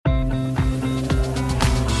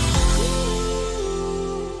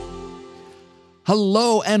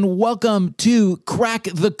Hello and welcome to Crack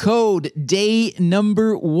the Code, day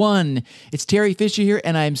number 1. It's Terry Fisher here,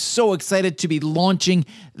 and I'm so excited to be launching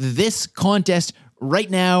this contest right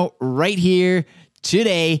now, right here,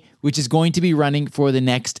 today, which is going to be running for the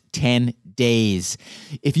next 10 days.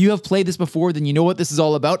 If you have played this before, then you know what this is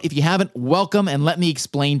all about. If you haven't, welcome, and let me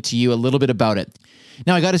explain to you a little bit about it.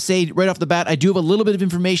 Now, I got to say right off the bat, I do have a little bit of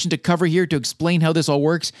information to cover here to explain how this all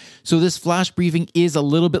works. So this flash briefing is a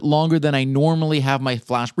little bit longer than I normally have my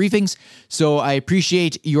flash briefings. So I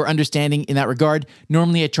appreciate your understanding in that regard.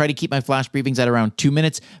 Normally, I try to keep my flash briefings at around 2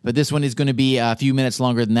 minutes, but this one is going to be a few minutes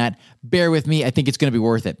longer than that. Bear with me. I think it's going to be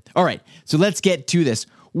worth it. All right, so let's get to this.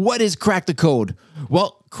 What is Crack the Code?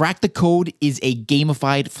 Well, Crack the Code is a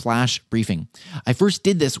gamified flash briefing. I first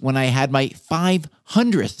did this when I had my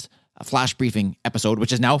 500th flash briefing episode,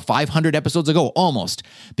 which is now 500 episodes ago, almost.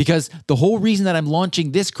 Because the whole reason that I'm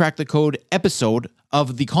launching this Crack the Code episode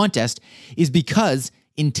of the contest is because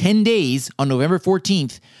in 10 days, on November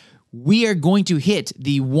 14th, we are going to hit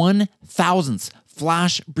the 1,000th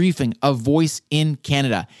flash briefing of Voice in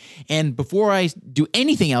Canada. And before I do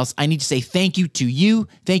anything else, I need to say thank you to you.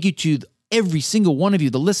 Thank you to every single one of you,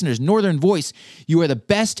 the listeners, Northern Voice. You are the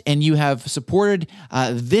best, and you have supported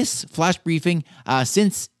this flash briefing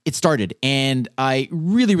since it started. And I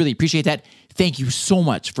really, really appreciate that. Thank you so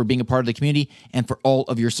much for being a part of the community and for all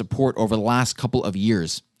of your support over the last couple of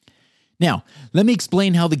years. Now, let me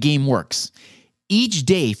explain how the game works. Each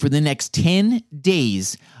day for the next 10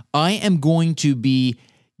 days, I am going to be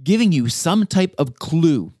giving you some type of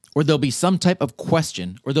clue, or there'll be some type of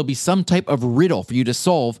question, or there'll be some type of riddle for you to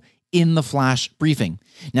solve in the flash briefing.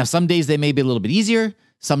 Now, some days they may be a little bit easier,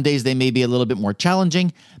 some days they may be a little bit more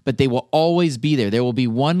challenging, but they will always be there. There will be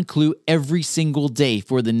one clue every single day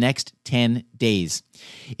for the next 10 days.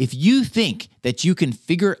 If you think that you can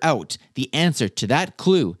figure out the answer to that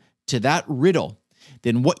clue, to that riddle,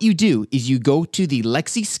 then what you do is you go to the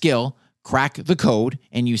Lexi skill, Crack the Code,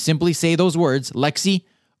 and you simply say those words, Lexi,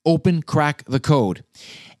 open Crack the Code.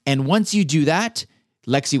 And once you do that,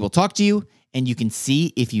 Lexi will talk to you, and you can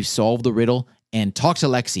see if you solve the riddle and talk to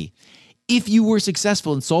Lexi. If you were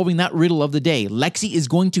successful in solving that riddle of the day, Lexi is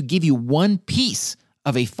going to give you one piece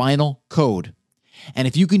of a final code. And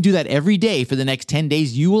if you can do that every day for the next 10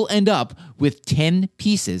 days, you will end up with 10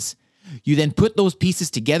 pieces. You then put those pieces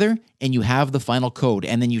together and you have the final code.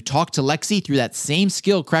 And then you talk to Lexi through that same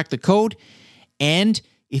skill, Crack the Code. And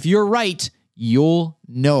if you're right, you'll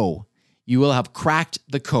know. You will have cracked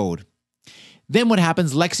the code. Then what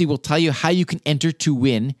happens, Lexi will tell you how you can enter to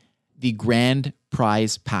win the grand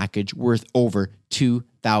prize package worth over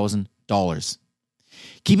 $2,000.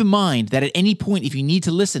 Keep in mind that at any point, if you need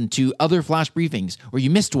to listen to other flash briefings, or you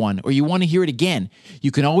missed one, or you want to hear it again, you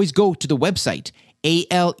can always go to the website,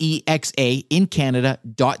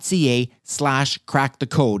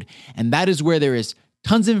 alexaincanada.ca/crackthecode. And that is where there is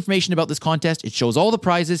tons of information about this contest. It shows all the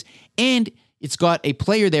prizes, and it's got a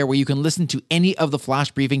player there where you can listen to any of the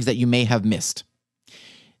flash briefings that you may have missed.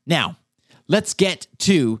 Now, let's get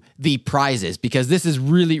to the prizes, because this is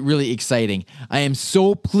really, really exciting. I am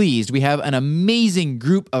so pleased. We have an amazing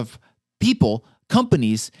group of people,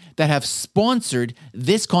 companies that have sponsored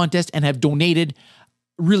this contest and have donated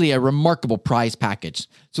really a remarkable prize package.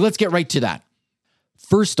 So let's get right to that.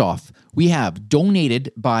 First off, we have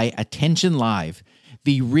donated by Attention Live,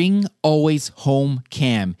 the Ring Always Home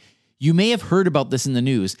Cam. You may have heard about this in the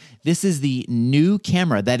news. This is the new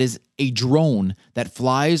camera that is a drone that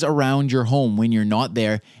flies around your home when you're not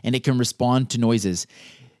there, and it can respond to noises.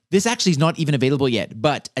 This actually is not even available yet,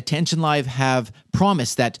 but Attention Live have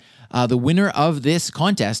promised that the winner of this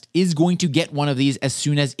contest is going to get one of these as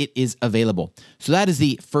soon as it is available. So that is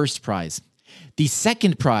the first prize. The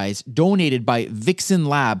second prize, donated by Vixen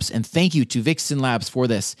Labs, and thank you to Vixen Labs for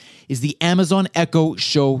this, is the Amazon Echo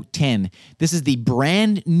Show 10. This is the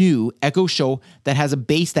brand new Echo Show that has a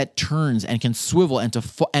base that turns and can swivel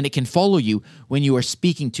and it can follow you when you are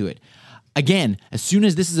speaking to it. Again, as soon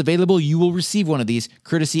as this is available, you will receive one of these,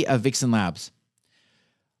 courtesy of Vixen Labs.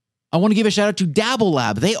 I want to give a shout out to Dabble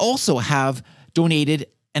Lab. They also have donated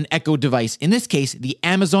an Echo device. In this case, the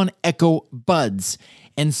Amazon Echo Buds.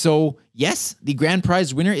 And so, yes, the grand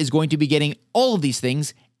prize winner is going to be getting all of these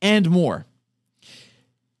things and more.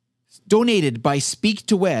 Donated by Speak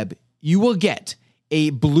to Web, you will get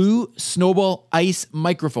a Blue Snowball Ice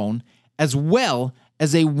microphone, as well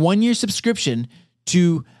as a 1-year subscription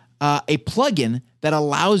to a plugin that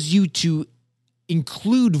allows you to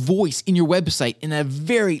include voice in your website in a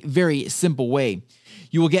very, very simple way.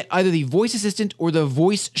 You will get either the Voice Assistant or the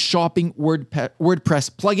Voice Shopping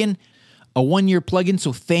WordPress plugin, a 1-year plugin,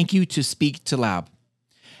 so thank you to Speak to Lab.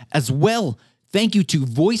 As well, thank you to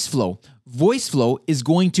VoiceFlow. VoiceFlow is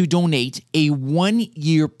going to donate a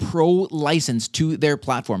 1-year pro license to their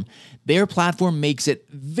platform. Their platform makes it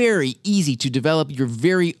very easy to develop your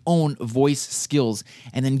very own voice skills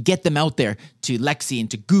and then get them out there to Lexi and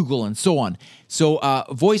to Google and so on. So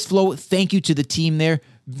VoiceFlow, thank you to the team there.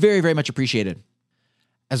 Very, very much appreciated.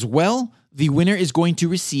 As well, the winner is going to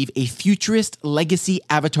receive a Futurist Legacy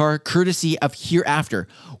avatar courtesy of Hereafter.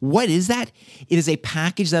 What is that? It is a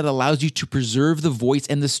package that allows you to preserve the voice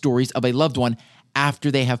and the stories of a loved one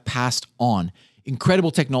after they have passed on.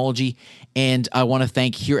 Incredible technology, and I want to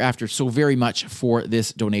thank Hereafter so very much for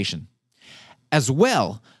this donation. As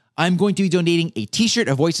well, I'm going to be donating a t-shirt,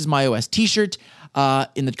 a Voices My OS t-shirt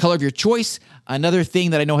in the color of your choice. Another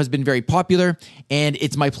thing that I know has been very popular, and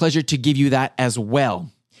it's my pleasure to give you that as well.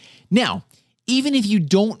 Now, even if you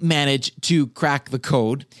don't manage to crack the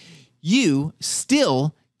code, you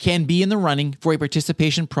still can be in the running for a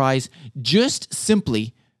participation prize just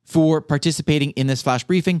simply for participating in this flash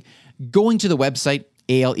briefing, going to the website,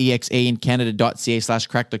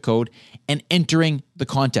 alexaincanada.ca/crackthecode, and entering the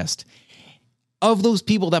contest. Of those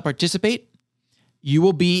people that participate, you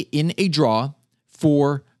will be in a draw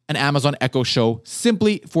for an Amazon Echo Show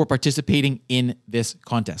simply for participating in this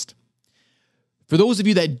contest. For those of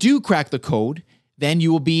you that do crack the code, then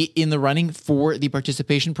you will be in the running for the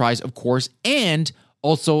participation prize, of course, and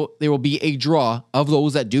also there will be a draw of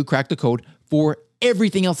those that do crack the code for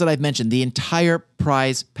everything else that I've mentioned, the entire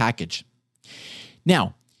prize package.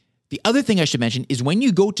 Now, the other thing I should mention is when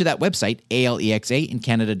you go to that website,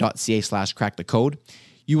 alexaincanada.ca/crackthecode,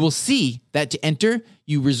 you will see that to enter,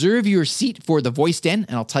 you reserve your seat for the Voice Den,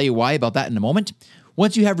 and I'll tell you why about that in a moment.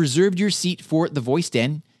 Once you have reserved your seat for the Voice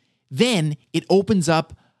Den, then it opens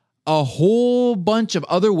up a whole bunch of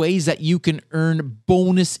other ways that you can earn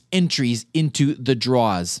bonus entries into the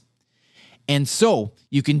draws. And so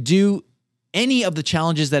you can do any of the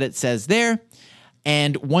challenges that it says there.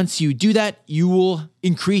 And once you do that, you will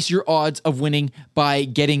increase your odds of winning by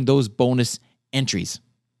getting those bonus entries.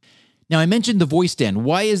 Now, I mentioned the Voice Den.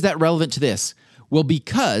 Why is that relevant to this? Well,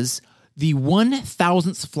 because the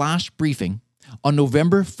 1000th flash briefing on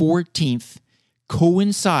November 14th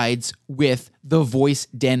coincides with the Voice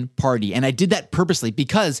Den party. And I did that purposely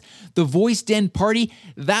because the Voice Den party,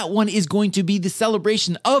 that one is going to be the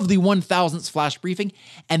celebration of the 1000th flash briefing.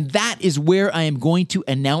 And that is where I am going to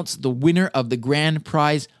announce the winner of the grand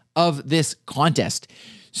prize of this contest.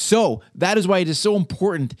 So that is why it is so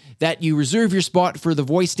important that you reserve your spot for the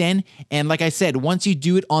Voice Den. And like I said, once you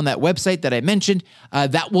do it on that website that I mentioned,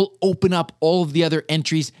 that will open up all of the other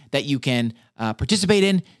entries that you can participate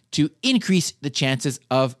in to increase the chances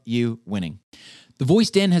of you winning. The Voice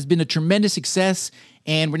Den has been a tremendous success,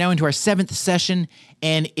 and we're now into our 7th session,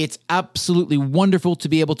 and it's absolutely wonderful to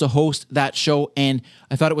be able to host that show, and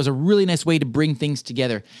I thought it was a really nice way to bring things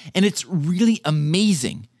together. And it's really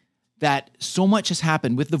amazing that so much has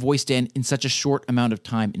happened with the Voice Den in such a short amount of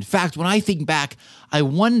time. In fact, when I think back, I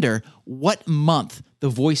wonder what month the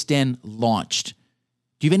Voice Den launched.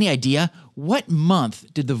 Do you have any idea? What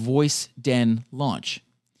month did the Voice Den launch?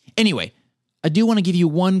 Anyway, I do want to give you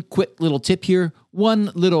one quick little tip here,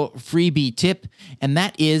 one little freebie tip, and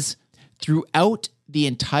that is throughout the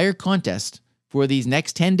entire contest for these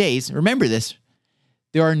next 10 days, remember this,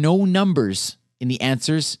 there are no numbers in the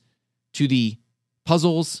answers to the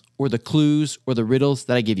puzzles or the clues or the riddles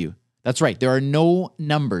that I give you. That's right, there are no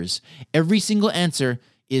numbers. Every single answer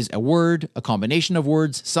is a word, a combination of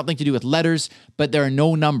words, something to do with letters, but there are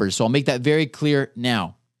no numbers, so I'll make that very clear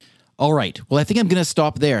now. All right, well, I think I'm going to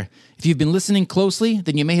stop there. If you've been listening closely,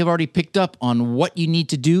 then you may have already picked up on what you need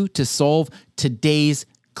to do to solve today's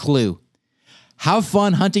clue. Have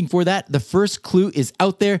fun hunting for that. The first clue is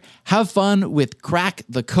out there. Have fun with Crack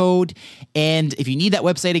the Code. And if you need that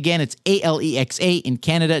website again, it's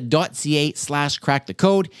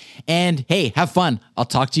alexaincanada.ca/crackthecode. And hey, have fun. I'll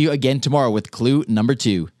talk to you again tomorrow with clue number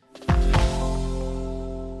 2.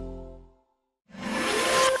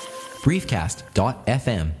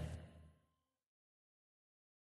 Briefcast.fm